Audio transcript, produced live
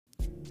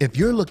If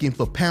you're looking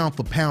for pound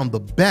the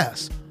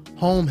best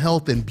home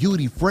health and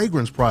beauty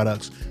fragrance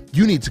products,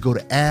 you need to go to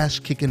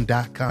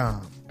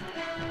ashkickin.com.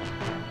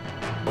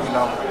 You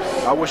know,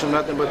 I wish him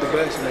nothing but the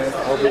best, man.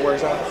 Hope it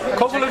works out.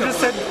 Kovalev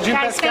just said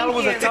Pascal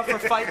was a tougher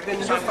fight than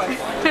your fight.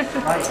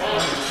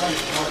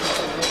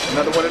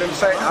 Another one of them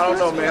say, I don't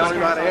know, man. I don't even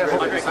know how to answer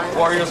it.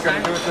 Warriors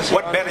going to do it this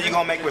year. What bet are you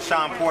going to make with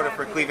Sean Porter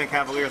for Cleveland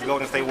Cavaliers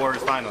Golden State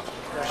Warriors finals?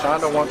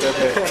 Sean don't want that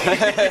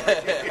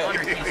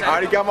bet. I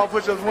already got my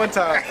push-ups one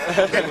time.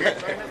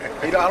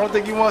 I don't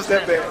think he wants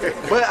that bet.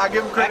 But I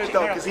give him credit,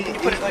 though, because he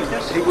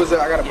was,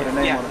 I got to put a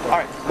name on it. All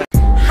right.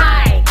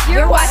 Hi,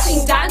 you're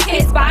watching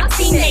DONTAE'S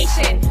Boxing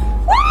Nation.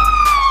 Woo!